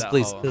 Please, please, that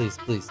please, hole.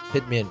 please,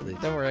 hit me in, please.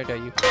 Don't worry, I got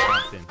you.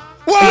 Bouncing.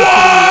 Whoa!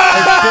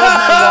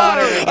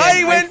 I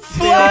I went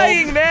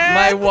flying, man.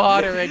 My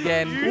water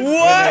again.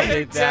 What? I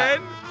did that.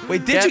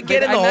 Wait, did Yeah, you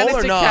get but in the I hole managed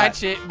or to not?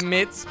 catch it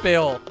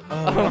mid-spill.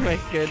 Oh my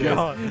goodness.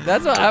 God.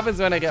 That's what happens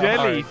when I get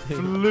Jelly hard.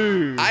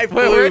 flew. I Wait,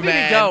 flew, where did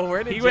man. he go?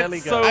 Where did He Jelly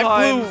went go? so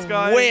high in the I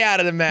sky. flew way out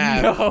of the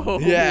map. No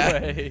Yeah.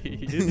 way.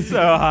 It's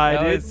so high,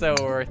 That dude. was so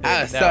worth it.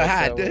 I was That so was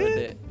high, worth dude.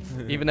 it.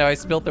 Even though I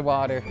spilled the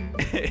water.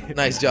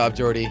 Nice job,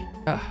 Jordy.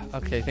 Okay, thank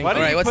Why you. did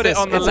Alright, you what's put this?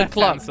 it on the It's a left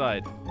clump. hand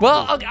side?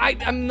 Well, okay,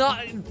 I'm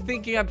not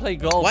thinking I play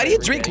golf. Why do you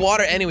every drink day.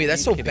 water anyway?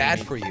 That's Are so you kidding bad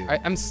me? for you.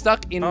 I'm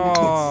stuck in.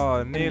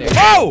 Oh, nearly. there.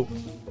 Oh!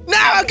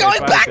 Now I'm going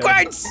bye,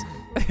 backwards!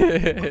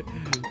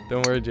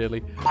 Don't worry,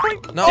 Jelly.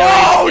 No.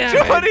 Oh, Damn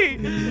it. Jordy!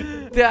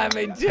 Damn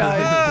it,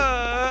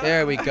 Josh.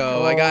 There we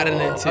go. I got it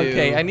in two.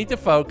 Okay, I need to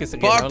focus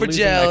again. Bar I'm for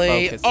losing my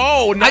jelly. focus.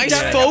 Oh, nice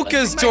I don't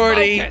focus, have my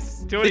Jordy. focus.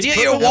 Jordy, Did you get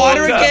put your the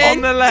water again?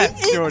 on the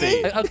left,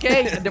 Jordy.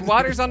 Okay, the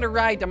water's on the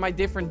right on my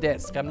different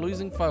desk. I'm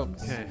losing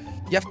focus. Okay.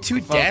 You have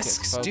two Focus,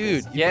 desks? focus.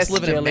 Dude, you Yes, must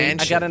live in a Jelly,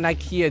 mansion. I got an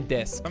IKEA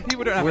desk. Some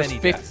people don't have Worth any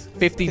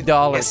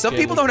 $50. Yeah, some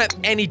people don't have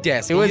any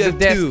desks. It and was you a have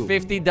desk, two.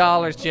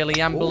 $50,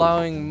 Jelly. I'm Ooh.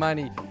 blowing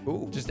money.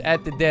 Ooh. Just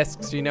at the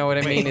desks, you know what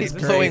I mean? It's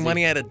Blowing crazy.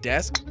 money at a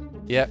desk?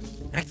 Yep.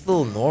 Act a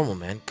little normal,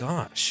 man.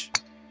 Gosh.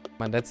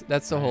 Come on,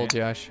 that's the hole,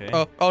 Josh.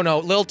 Okay. Oh no,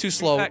 a little too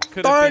slow. That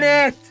could've Darn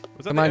been- it!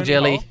 Was that Come the on, only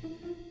Jelly. hole?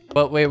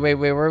 But wait,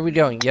 where are we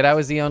going? Yeah, that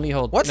was the only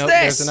hole. What's nope,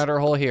 this? There's another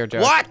hole here,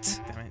 Josh. What?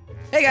 Damn it.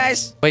 Hey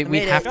guys. Wait, I we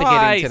made have it. to get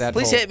into Guys, that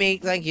Please hole. hit me.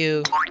 Thank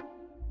you.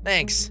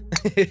 Thanks.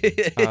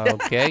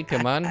 Okay,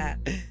 come on.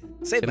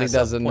 Save Jelly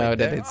myself doesn't a point know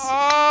that there. it's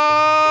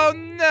Oh,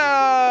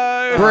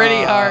 no!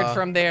 pretty hard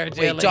from there,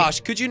 Jelly. Wait,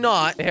 Josh, could you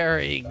not? There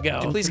you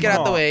go. Please get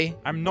out the way.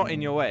 I'm not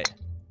in your way.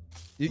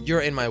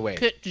 You're in my way.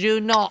 Could you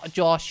not,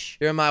 Josh?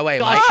 You're in my way,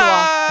 Joshua, Mike.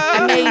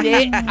 I made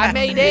it. I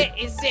made it.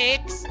 It's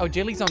 6. Oh,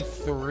 Jelly's on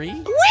 3?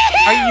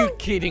 Are you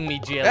kidding me,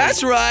 Jelly?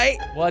 That's right.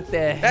 What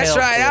the hell? That's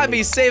right. I'll Jelly?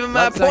 be saving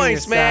my What's on your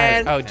points,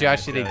 man. side? Oh,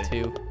 Josh, you did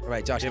Jelly. 2. All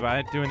right, Josh. Yeah, but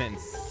I'm doing it in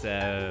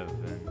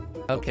 7.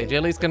 Okay,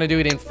 Jelly's gonna do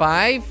it in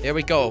 5. Here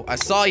we go. I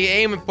saw you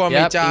aiming for me,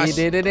 Yep, Josh. he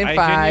did it in I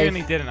 5.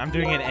 genuinely didn't. I'm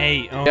doing it in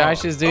 8. Oh.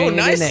 Josh is doing Oh, it in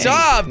nice 8.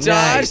 job, Josh.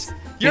 Nice. You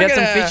You're got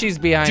some gonna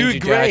fishies behind do you,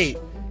 great.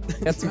 Josh.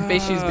 Got some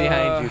fishies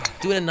behind you.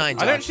 Doing a 9,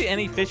 Josh. I don't see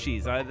any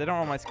fishies. They're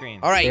not on my screen.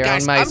 All right, They're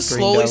guys. on my I'm screen,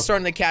 slowly though.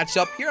 starting to catch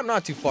up here. I'm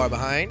not too far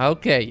behind.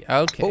 Okay,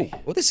 okay. Oh,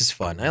 well, this is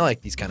fun. I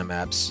like these kind of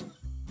maps.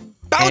 And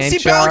Bouncy,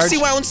 charge. bouncy,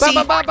 bouncy.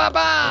 Ba, ba, ba, ba,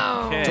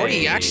 ba. Okay. Jordy,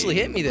 you actually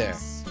hit me there.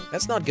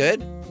 That's not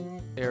good.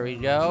 There we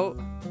go.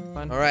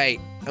 Fun. All right,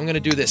 I'm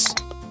gonna do this.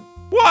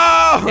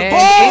 Whoa! And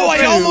Oh, I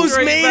into- almost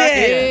Straight made back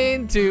it.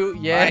 Into,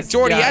 yes, All right,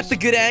 Jordy, Josh. that's the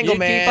good angle, you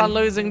man. keep on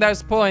losing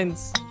those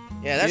points.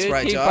 Yeah, that's you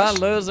right, keep Josh. on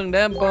losing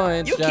them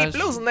points, You Josh.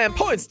 keep losing them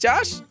points,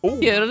 Josh. Ooh.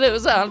 You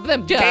lose all of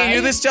them, Josh. Can you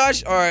do this,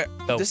 Josh? Or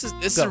Go. this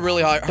is Go. a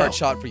really hard Go.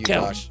 shot for you, Go.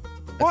 Josh.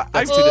 What?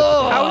 That's I'm too too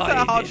difficult. How is that a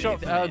he hard did shot it.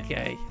 for me?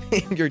 Okay.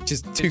 You're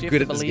just too you have good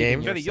to at this believe in game.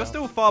 yourself. Jelly, you're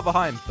still far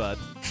behind, bud.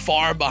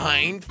 Far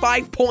behind.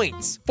 5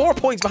 points. 4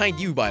 points behind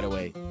you, by the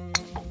way.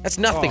 That's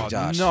nothing, Oh,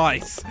 Josh.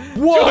 Nice.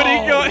 Whoa!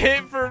 Jordy got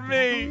hit from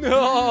me.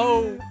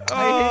 No!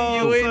 I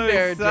hit you in so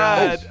there,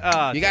 sad. Josh.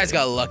 Ah, You guys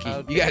got lucky.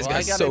 Okay, you guys well,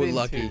 I got so it in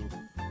lucky. 2.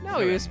 No,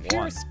 it was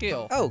pure One.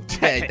 skill. Oh,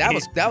 yeah,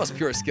 that was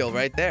pure skill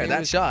right there. It That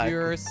was shot.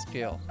 pure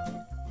skill.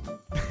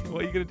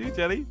 What are you gonna do,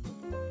 Jelly?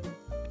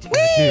 Whee!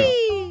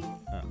 Oh,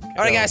 All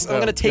right, guys, I'm go,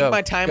 gonna take go,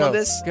 my time go, on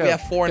this. go, We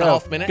have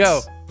 4.5 minutes.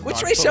 go. Which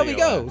I'm race shall we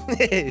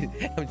totally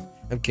go?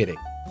 I'm kidding.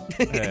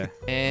 Yeah.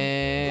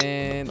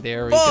 And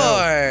there we go.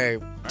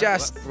 4.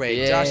 Just let's-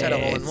 great. Josh had a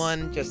Yes.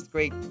 hole-in-one. Just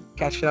great.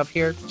 Catching up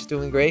here. Just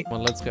doing great.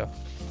 Well, let's go.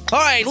 All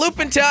right,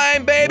 looping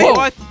time, baby. Whoa.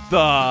 What the?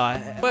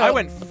 I Well,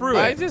 went through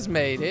I it. just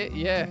made it,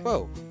 yeah.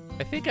 Whoa.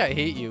 I think I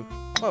hate you.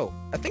 Whoa.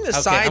 I think the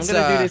Okay, sides. I'm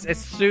gonna do this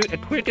as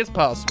quick as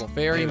possible.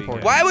 Very There we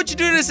important. go. Why would you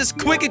do this as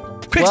quick as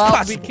Well,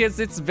 possible? because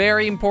it's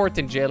very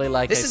important, Jelly.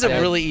 Like This I is a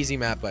said. really easy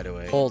map, by the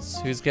way. Holes.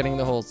 Who's getting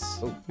the holes?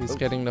 Oh, Who's oh.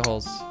 getting the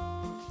holes?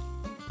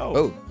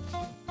 Oh.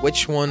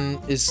 Which one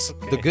is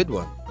the Okay. good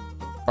one?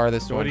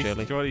 Farthest one,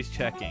 Jelly. Jordy's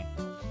checking.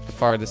 The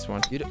farthest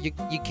one.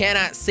 You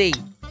cannot see.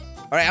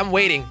 All right, I'm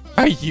waiting.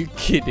 Are you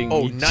kidding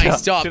Oh, me?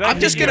 nice job. Should I I'm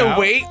just hit you gonna out?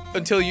 wait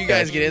until you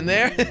guys get in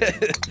there.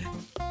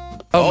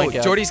 Oh, Oh, my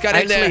God. Jordy's got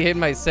I in there. actually hit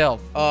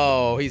myself.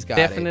 Oh, he's got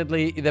it.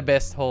 Definitely the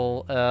best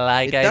hole.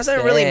 Like It I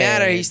doesn't really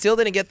matter. said. He still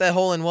didn't get that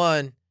hole in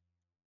one.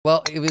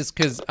 Well, it was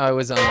because I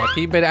was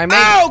unlucky, but I made.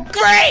 Oh,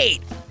 great!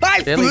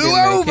 I Jelly flew didn't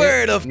make over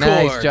it, it. of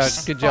Nice, course.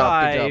 Josh. Good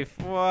job. Good job.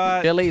 5.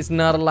 What? Jelly is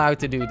not allowed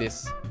to do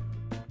this.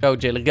 Go,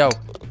 Jelly, go.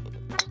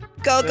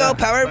 Go, go,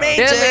 Power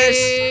Rangers!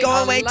 Jelly,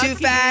 Going way too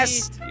unlucky.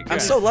 fast. You I'm go.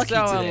 so lucky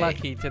so today.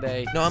 unlucky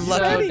today. No, I'm So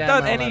lucky. You haven't damn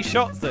done any unlucky.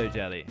 shots though,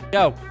 Jelly.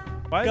 Go.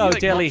 Why Go, have you,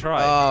 like, Jelly. Not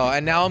tried? Oh,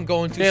 and now I'm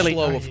going too Jelly.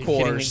 slow, Are of you kidding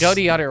me? course. Go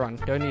the other one.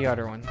 Go the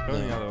other one. Go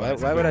the other way, Why,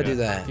 it's why would I quicker.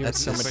 do that? You're That's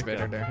so just, much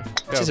better there.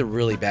 this is a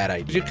really bad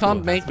idea. You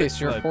can't make this.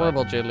 You're Slow, bud.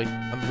 horrible, Jelly.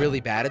 I'm really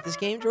bad at this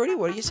game, Jordy.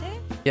 What are you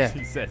saying? Yeah.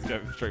 He says go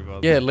straight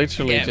forward. Yeah,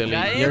 literally, Yeah, Jelly.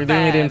 but You're if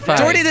doing it in I- 5.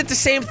 Jordy did the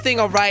same thing,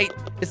 all right.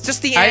 It's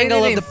just the I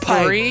angle did of it the in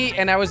pipe. 3,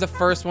 and I was the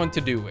first one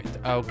to do it.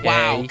 Okay.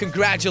 Wow!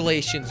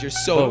 Congratulations, you're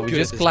so Oh, good. we at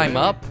just this climb game.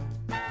 up.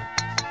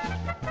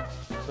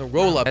 No,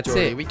 roll up, That's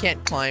Jordy. it. We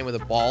can't climb with a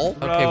ball.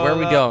 Okay, where are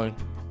we Roll up. going?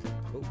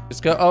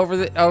 Just go over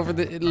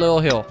the little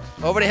hill.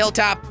 Over the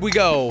hilltop we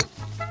go.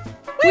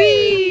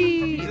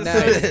 Whee! These are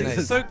Nice, so,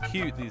 nice. so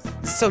cute. These.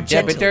 So Yeah,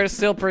 gentle. but they're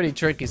still pretty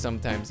tricky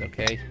sometimes,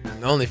 okay?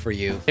 Only for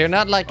you. They're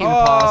not like Oh.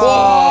 impossible.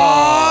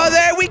 Oh,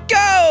 there we go!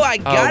 I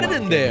Oh got it my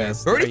in there.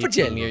 goodness. Birdie Are for you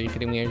kidding me? Jelly. Are you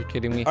kidding me? Are you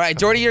kidding me? All right,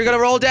 Jordy, you're gonna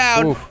roll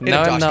down. Oof, hit no, him,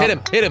 I'm Josh. not. Hit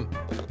him. Hit him.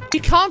 He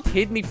can't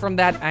hit me from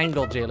that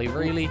angle, Jelly.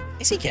 Really?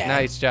 Yes, he can.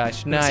 Nice,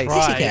 Josh. Nice.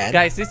 Yes, he can.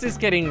 Guys, this is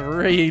getting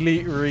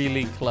really,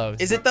 really close.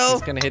 Is it though?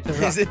 It's gonna hit the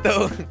rock. Is it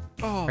though?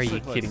 Oh, Are so you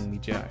close. kidding me,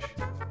 Josh?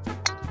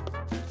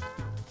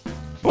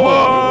 Whoa!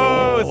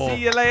 Oh.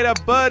 See you later,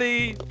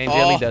 buddy. And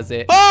Jelly Oh. does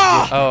it.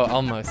 Oh! Oh,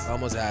 almost.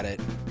 Almost had it.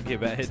 You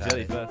better hit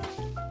Jelly first.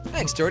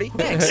 Thanks, Jordy.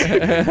 Thanks. Come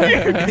Could you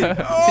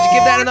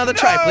give that another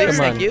try, please?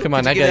 on, Thank you. come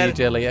on. Could I you give got you, that-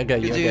 Jelly. I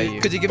got you. Could I got you,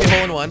 you. could you give me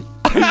hole in one?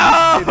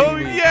 Oh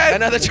yes!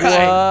 Another try.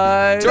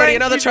 What? Jordy, Thank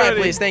another you, try,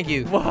 Jordy. please. Thank you.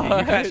 You can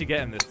What? actually get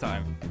him this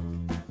time.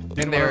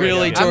 And there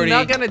Really, we go. Jordy? I'm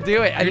not gonna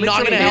do it. I You're not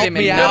literally gonna hit help him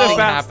me and out? Could nothing have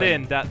bounced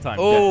happened. in that time.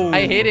 Oh.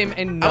 I hit him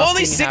and I'm nothing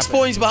only 6 happened.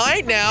 points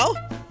behind now.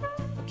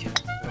 Okay.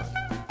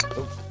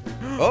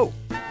 Oh.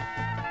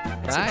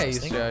 That's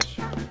Nice, interesting. Josh.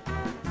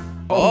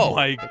 Oh Oh.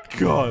 my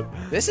god.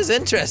 This is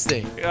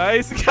interesting.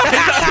 Guys,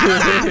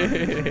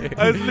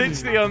 I was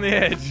literally on the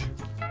edge.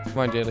 Come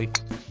on, Jelly.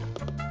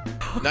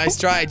 Nice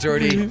try,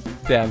 Jordy.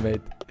 Damn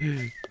it.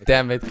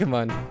 Damn it. Come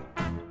on.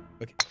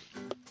 Okay.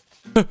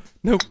 No.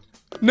 No.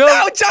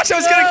 No, Josh, I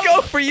was gonna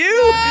go for you,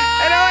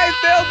 and now I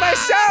failed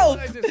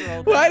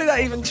myself. Why did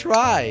I even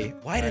try?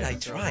 Why did I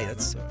try?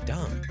 That's so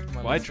dumb.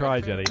 Why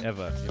try Jelly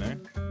ever, you know?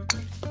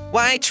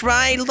 Why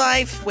try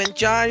life when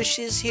Josh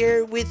is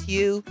here with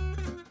you?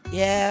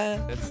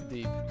 Yeah. That's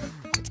deep.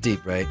 It's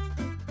deep, right?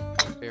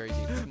 Very deep.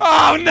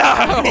 Oh no!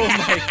 Oh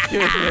my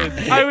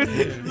goodness. I was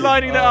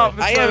lining that up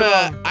for I so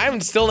am. long.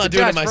 I'm still not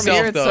doing Josh, it myself, from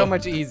here it's though. so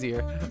much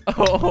easier.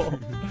 Oh.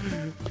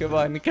 Come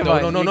on. Come No,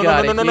 on. no, no, you no,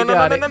 got no, it, no, you no, no,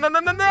 got no, it. no, no, no,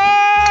 no,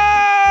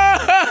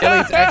 no!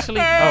 Jelly's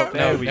actually. Oh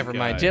There no, we never go.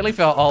 mind. Jelly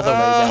fell all the way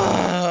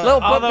down. Little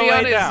All the puppy way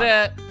on his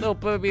down. little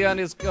puppy on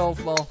his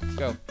golf ball.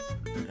 Go.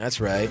 That's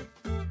right.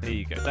 There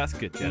you go. That's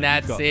good, Jelly. And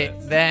that's You got it.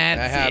 this.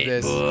 That's I have it,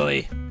 this.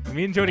 boy.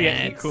 Me and Jordy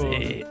getting That's cool.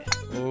 it.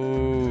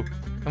 Ooh.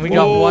 And we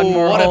got Whoa, one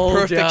more what hole, a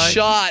perfect Josh.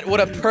 shot.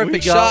 What a We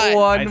perfect got shot.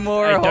 one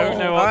more I hole. don't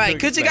know All what right, to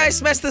could you expect.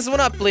 guys mess this one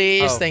up,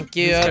 please? Oh, Thank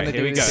you. who's gonna Okay, do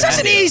here we this? go.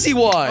 Such an easy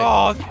one.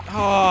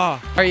 Oh,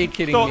 Are you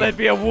kidding thought me? there'd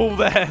be a wall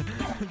there.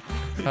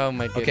 Oh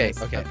my Okay,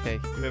 goodness. okay.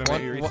 Gonna make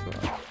One- you one-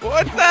 respawn.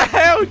 What the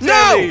hell,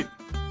 Jelly?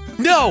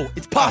 No,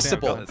 it's I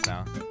possible. think I've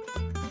got this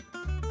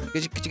now.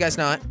 Could you guys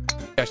not?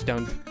 Josh,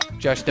 don't.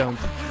 Josh, don't.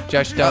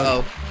 Josh, don't.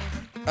 Uh-oh.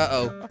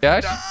 Uh-oh.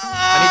 Josh?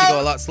 I need to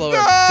go a lot slower.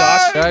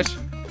 Josh? Josh?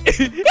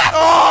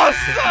 Oh,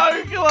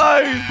 so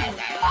close.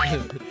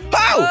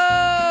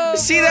 Oh!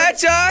 See that,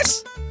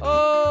 Josh?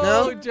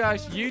 Oh,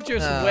 Josh, you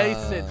just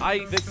wasted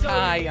the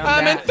tie on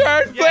I'm in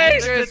that. 3rd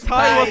place. The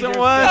tie wasn't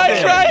worth I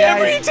it. try Guys.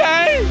 every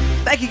time.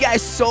 Thank you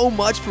guys so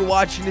much for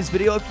watching this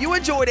video. If you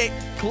enjoyed it,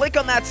 click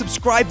on that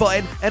subscribe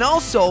button. And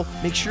also,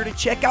 make sure to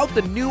check out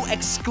the new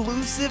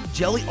exclusive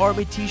Jelly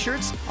Army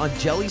t-shirts on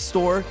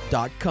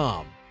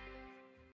jellystore.com.